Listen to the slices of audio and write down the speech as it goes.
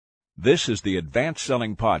This is the Advanced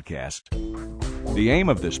Selling Podcast. The aim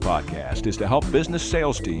of this podcast is to help business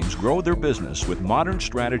sales teams grow their business with modern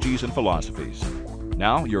strategies and philosophies.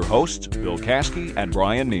 Now, your hosts, Bill Caskey and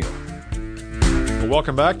Brian Neal. Well,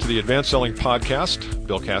 welcome back to the Advanced Selling Podcast.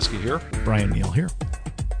 Bill Caskey here. Brian Neal here.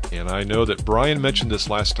 And I know that Brian mentioned this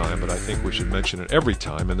last time, but I think we should mention it every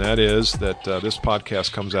time, and that is that this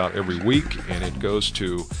podcast comes out every week, and it goes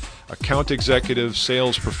to account executives,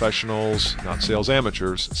 sales professionals, not sales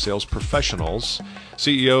amateurs, sales professionals,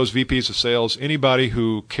 CEOs, VPs of sales, anybody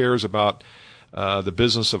who cares about the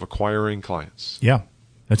business of acquiring clients. Yeah.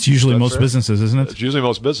 That's usually most businesses, isn't it? It's usually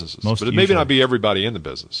most businesses. But it may not be everybody in the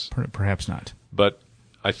business. Perhaps not. But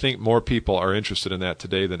I think more people are interested in that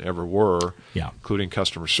today than ever were, including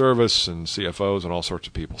customer service and CFOs and all sorts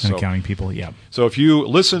of people. And accounting people, yeah. So if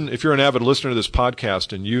you're an avid listener to this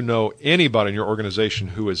podcast and you know anybody in your organization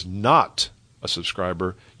who is not a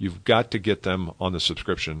subscriber, you've got to get them on the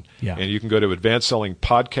subscription. Yeah. And you can go to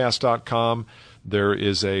advancedsellingpodcast.com. There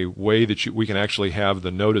is a way that we can actually have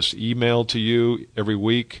the notice emailed to you every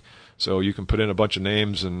week. So you can put in a bunch of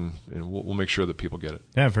names and we'll make sure that people get it.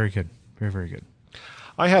 Yeah, very good. Very, very good.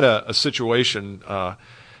 I had a situation, when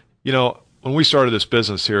we started this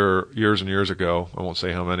business here years and years ago, I won't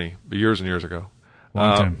say how many, but years and years ago.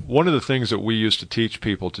 Long time. One of the things that we used to teach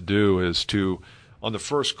people to do is to, on the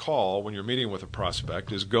first call, when you're meeting with a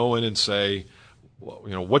prospect, is go in and say,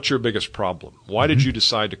 what's your biggest problem? Why did you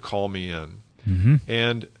decide to call me in? Mm-hmm.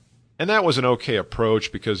 And that was an okay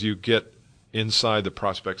approach because you get inside the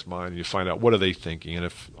prospect's mind and you find out what are they thinking. And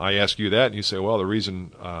if I ask you that and you say, well, the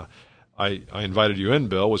reason I invited you in,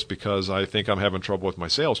 Bill, was because I think I'm having trouble with my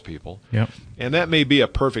salespeople. Yep. And that may be a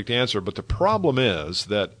perfect answer, but the problem is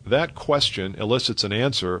that question elicits an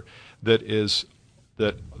answer that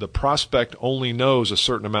the prospect only knows a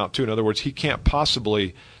certain amount too. In other words, he can't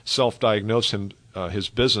possibly self-diagnose his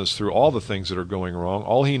business through all the things that are going wrong.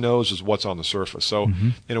 All he knows is what's on the surface. So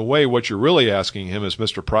in a way, what you're really asking him is,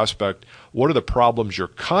 Mr. Prospect, what are the problems you're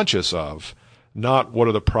conscious of, not what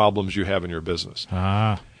are the problems you have in your business.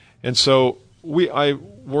 And so I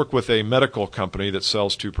work with a medical company that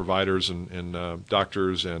sells to providers and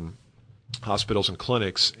doctors and hospitals and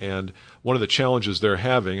clinics. And one of the challenges they're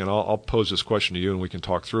having, and I'll pose this question to you and we can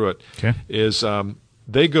talk through it, is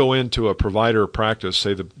they go into a provider practice,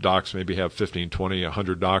 say the docs maybe have 15, 20,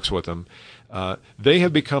 100 docs with them. They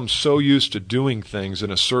have become so used to doing things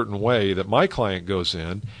in a certain way that my client goes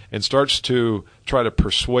in and starts to try to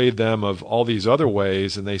persuade them of all these other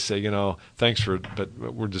ways, and they say, thanks but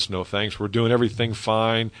we're just no thanks. We're doing everything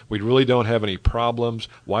fine. We really don't have any problems.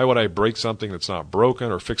 Why would I break something that's not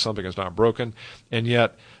broken or fix something that's not broken? And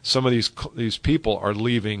yet some of these people are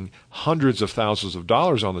leaving hundreds of thousands of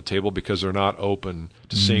dollars on the table because they're not open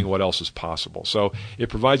to seeing what else is possible. So it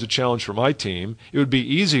provides a challenge for my team. It would be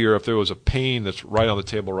easier if there was a pain that's right on the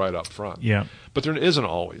table right up front. Yeah. But there isn't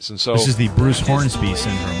always. And so this is the Bruce Hornsby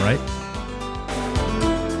syndrome, right?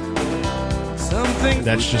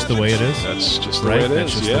 That's just the way it is. That's just the way it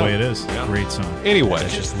is. That's just the way it is. Yeah. Great song. Anyway,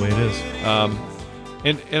 that's just the way it is.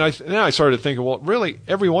 And I started thinking, well, really,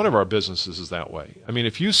 every one of our businesses is that way. I mean,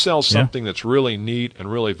 if you sell something that's really neat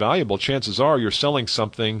and really valuable, chances are you're selling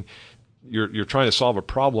something. You're trying to solve a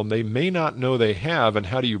problem they may not know they have, and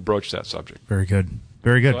how do you broach that subject? Very good.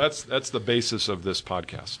 Very good. So that's the basis of this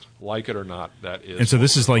podcast. Like it or not, that is. And so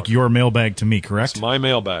this is like your mailbag to me, correct? It's my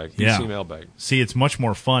mailbag, DC mailbag. See, it's much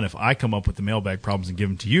more fun if I come up with the mailbag problems and give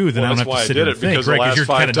them to you than I don't have to sit here and think. Because right, you're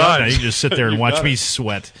kind of done now. You can just sit there and watch me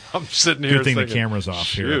sweat. I'm sitting here Good thing thinking, the camera's off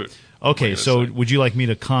shoot. here. Okay, so would you like me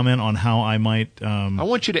to comment on how I might... I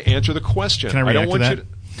want you to answer the question. Can I react to that?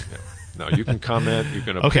 No, you can comment. You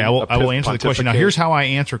can. Okay, I will answer the question. Now, here's how I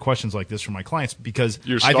answer questions like this from my clients because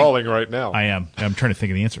you're stalling right now. I am. I'm trying to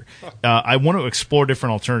think of the answer. I want to explore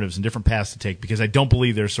different alternatives and different paths to take because I don't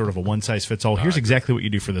believe there's sort of a one size fits all. Here's exactly what you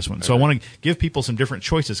do for this one. So I want to give people some different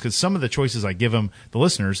choices because some of the choices I give them, the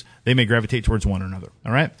listeners, they may gravitate towards one or another.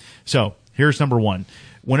 All right. So here's number one.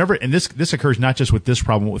 Whenever, and this occurs not just with this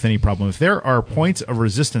problem, but with any problem. If there are points of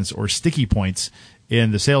resistance or sticky points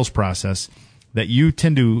in the sales process that you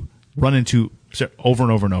tend to run into over and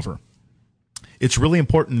over and over, it's really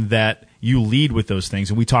important that you lead with those things.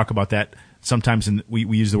 And we talk about that sometimes we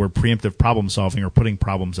use the word preemptive problem solving or putting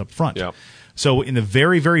problems up front. Yeah. So in the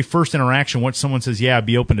very, very first interaction, once someone says, I'd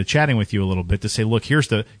be open to chatting with you a little bit, to say, look, here's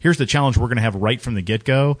the challenge we're going to have right from the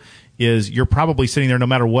get-go, is you're probably sitting there, no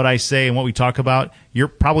matter what I say and what we talk about, you're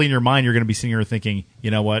probably in your mind, you're going to be sitting here thinking, you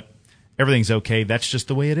know what, everything's okay. That's just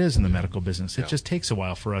the way it is in the medical business. It just takes a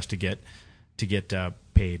while for us to get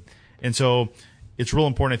paid. And so it's real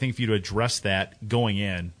important, I think, for you to address that going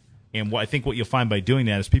in. And I think what you'll find by doing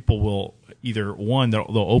that is people will either one, they'll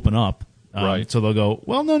open up. Right. So they'll go,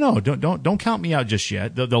 well, no, don't count me out just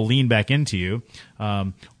yet. They'll lean back into you,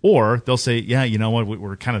 or they'll say, yeah, you know what,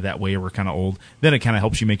 we're kind of that way, or we're kind of old. Then it kind of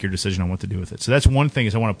helps you make your decision on what to do with it. So that's one thing,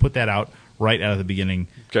 is I want to put that out right out of the beginning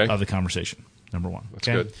of the conversation. Number one. That's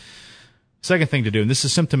good. Second thing to do, and this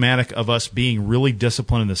is symptomatic of us being really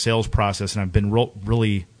disciplined in the sales process, and I've been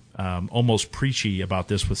really almost preachy about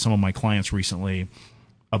this with some of my clients recently,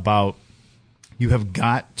 about you have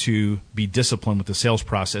got to be disciplined with the sales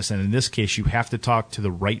process, and in this case, you have to talk to the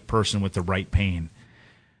right person with the right pain.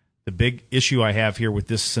 The big issue I have here with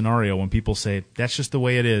this scenario, when people say, that's just the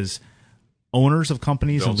way it is, owners of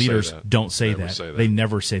companies and leaders don't say that. They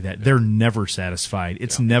never say that. Yeah. They're never satisfied.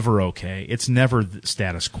 It's never okay. It's never the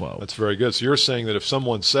status quo. That's very good. So you're saying that if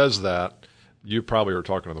someone says that, you probably are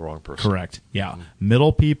talking to the wrong person. Correct. Yeah.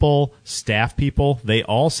 Middle people, staff people, they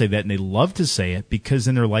all say that, and they love to say it because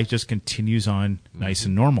then their life just continues on nice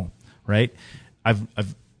and normal, right? I've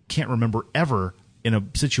can't remember ever in a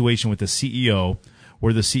situation with the CEO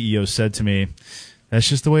where the CEO said to me, that's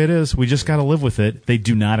just the way it is. We just got to live with it. They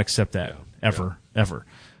do not accept that ever.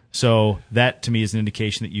 So that to me is an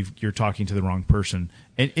indication that you're talking to the wrong person.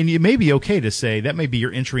 And it may be okay to say, that may be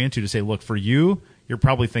your entry into, to say, look, for you, you're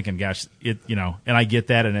probably thinking, gosh, and I get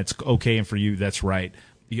that, and it's okay, and for you, that's right.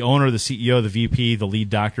 The owner, the CEO, the VP, the lead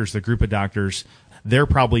doctors, the group of doctors, they're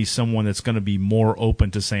probably someone that's going to be more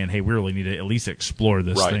open to saying, hey, we really need to at least explore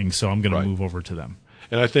this thing, so I'm going to move over to them.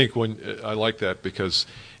 And I think I like that, because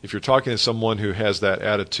if you're talking to someone who has that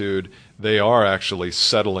attitude, they are actually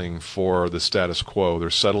settling for the status quo. They're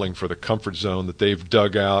settling for the comfort zone that they've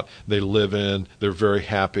dug out, they live in, they're very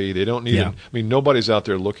happy. They don't need nobody's out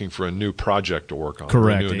there looking for a new project to work on.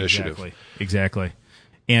 Correct. Or a new initiative. Exactly.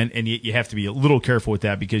 And you have to be a little careful with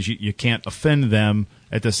that, because you can't offend them.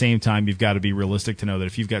 At the same time, you've got to be realistic to know that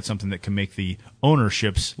if you've got something that can make the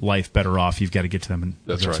ownership's life better off, you've got to get to them and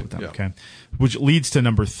address with them. Okay, which leads to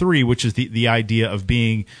number 3, which is the idea of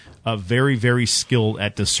being very, very skilled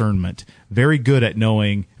at discernment, very good at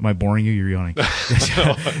knowing. Am I boring you? You're yawning.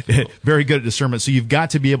 Very good at discernment. So you've got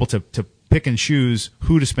to be able to pick and choose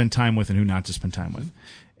who to spend time with and who not to spend time with.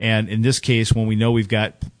 And in this case, when we know we've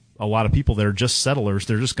got a lot of people that are just settlers,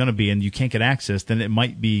 they're just going to be, and you can't get access, then it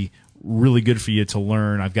might be really good for you to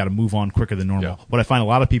learn, I've got to move on quicker than normal. What I find a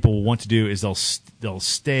lot of people will want to do is they'll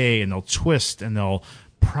stay and they'll twist and they'll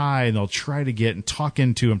pry and they'll try to get and talk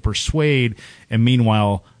into and persuade, and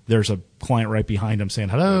meanwhile there's a client right behind them saying,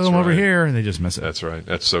 hello, I'm over here, and they just miss it. That's right.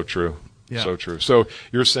 That's so true. So true. So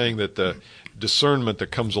you're saying that the discernment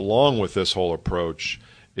that comes along with this whole approach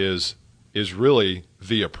is really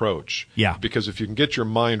the approach. Yeah. Because if you can get your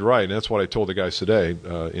mind right, and that's what I told the guys today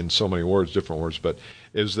in so many words, different words, but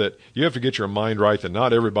is that you have to get your mind right that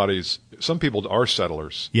not everybody's, some people are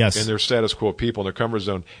settlers. Yes. And they're status quo people in their comfort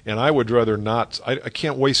zone. And I would rather not, I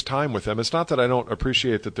can't waste time with them. It's not that I don't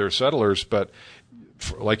appreciate that they're settlers, but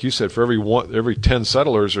like you said, for every 10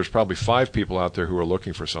 settlers, there's probably 5 people out there who are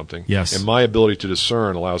looking for something. Yes. And my ability to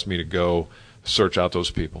discern allows me to go search out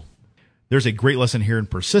those people. There's a great lesson here in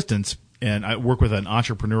persistence. And I work with an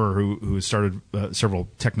entrepreneur who started several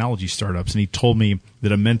technology startups, and he told me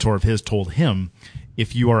that a mentor of his told him,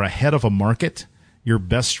 if you are ahead of a market, your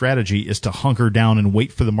best strategy is to hunker down and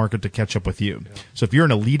wait for the market to catch up with you. Yeah. So if you're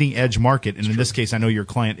in a leading edge market, and in this case I know your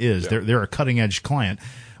client is, they're a cutting edge client,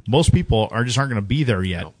 most people aren't going to be there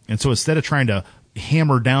yet. No. And so instead of trying to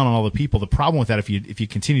hammer down on all the people, the problem with that, if you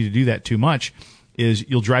continue to do that too much, is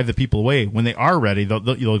you'll drive the people away. When they are ready, you'll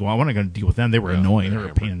go, well, I'm not going to deal with them. They were annoying. They were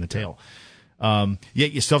a pain in the tail.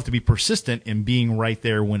 Yet you still have to be persistent in being right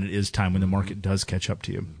there when it is time, when the market does catch up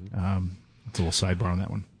to you. It's a little sidebar on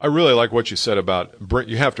that one. I really like what you said about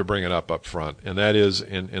you have to bring it up front, and that is,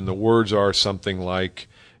 and the words are something like,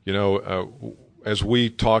 as we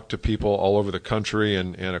talk to people all over the country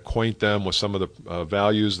and acquaint them with some of the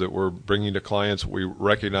values that we're bringing to clients, we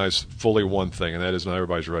recognize fully one thing, and that is not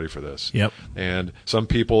everybody's ready for this. Yep. And some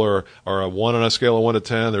people are a 1 on a scale of 1 to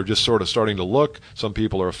 10. They're just sort of starting to look. Some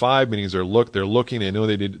people are a 5, meaning they're looking. They know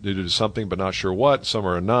they need to do something, but not sure what. Some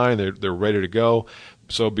are a 9. They're ready to go.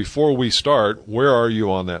 So before we start, where are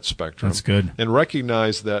you on that spectrum? That's good. And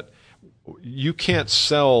recognize that you can't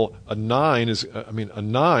sell a 9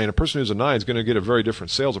 a person who's a 9 is going to get a very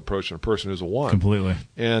different sales approach than a person who's a 1. Completely.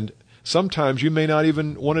 And sometimes you may not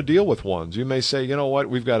even want to deal with 1s. You may say, you know what,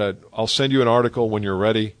 I'll send you an article when you're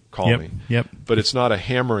ready, call me. Yep. But it's not a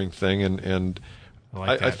hammering thing, and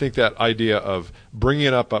I think that idea of bringing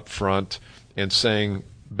it up front and saying,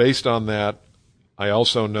 based on that, I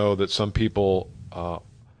also know that some people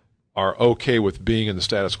are okay with being in the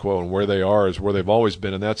status quo, and where they are is where they've always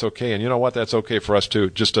been, and that's okay. And you know what? That's okay for us too.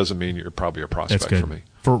 It just doesn't mean you're probably a prospect for me.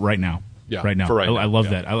 For right now. right now. For right now. I love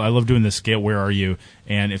that. I love doing this scale. Where are you?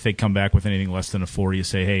 And if they come back with anything less than a 4, you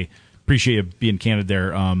say, hey, appreciate you being candid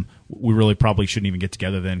there. We really probably shouldn't even get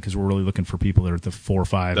together then because we're really looking for people that are at the 4 or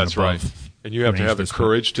 5. That's and above. right. And you have to have the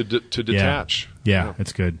courage to detach. Yeah,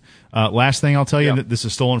 it's good. Last thing I'll tell you, that this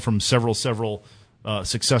is stolen from several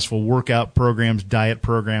successful workout programs, diet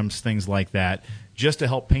programs, things like that. Just to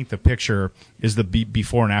help paint the picture is the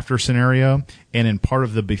before and after scenario. And in part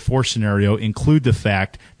of the before scenario, include the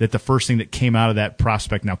fact that the first thing that came out of that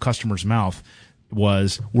prospect, now customer's mouth,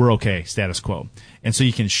 was we're okay, status quo. And so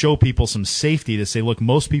you can show people some safety to say, look,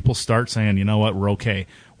 most people start saying, you know what, we're okay.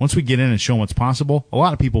 Once we get in and show them what's possible, a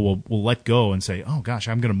lot of people will let go and say, oh, gosh,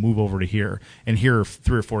 I'm going to move over to here. And here are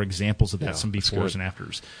 3 or 4 examples of that, some befores and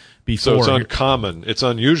afters. So it's uncommon. It's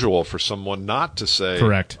unusual for someone not to say,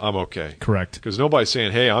 correct, I'm okay. Correct. Because nobody's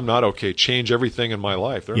saying, hey, I'm not okay. Change everything in my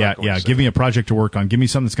life. They're not going to say give me that. a project to work on. Give me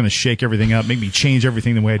something that's going to shake everything up, make me change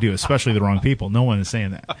everything the way I do, especially the wrong people. No one is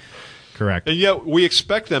saying that. Correct. And yet we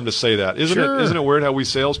expect them to say that. Isn't it weird how we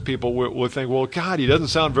salespeople will think, well, God, he doesn't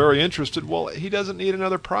sound very interested. Well, he doesn't need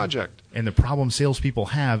another project. And the problem salespeople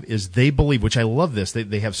have is they believe, which I love this,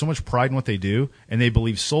 they have so much pride in what they do, and they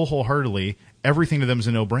believe so wholeheartedly everything to them is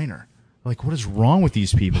a no-brainer. Like, what is wrong with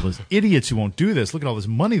these people? Those idiots who won't do this. Look at all this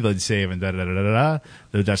money they'd save and da-da-da-da-da.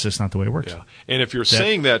 That's just not the way it works. Yeah. And if you're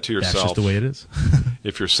saying that to yourself. That's just the way it is.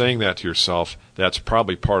 If you're saying that to yourself, that's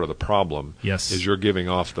probably part of the problem. Yes. Is you're giving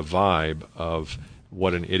off the vibe of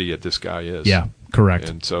what an idiot this guy is. Yeah, correct.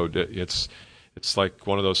 And so it's like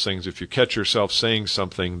one of those things. If you catch yourself saying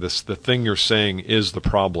something, the thing you're saying is the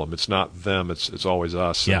problem. It's not them. It's always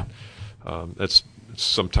us. Yeah. And,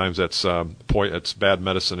 sometimes that's it's bad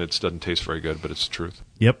medicine. It doesn't taste very good, but it's the truth.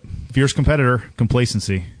 Yep. Fierce competitor,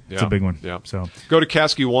 complacency. It's a big one. Yeah. So go to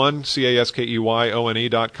Caskey1,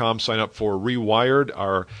 CASKEYONE.com. Sign up for Rewired,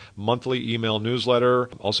 our monthly email newsletter.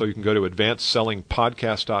 Also, you can go to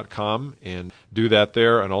AdvancedSellingPodcast.com and do that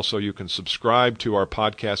there. And also, you can subscribe to our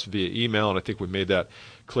podcast via email. And I think we made that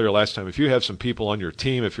clear last time. If you have some people on your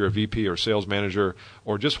team, if you're a VP or sales manager,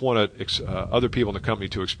 or just want other people in the company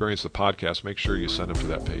to experience the podcast, make sure you send them to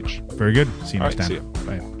that page. Very good. See you next time. See you.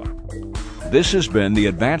 Bye. This has been the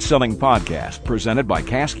Advanced Selling Podcast presented by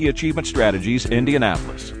Caskey Achievement Strategies,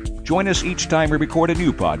 Indianapolis. Join us each time we record a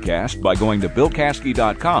new podcast by going to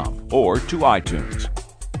BillCaskey.com or to iTunes.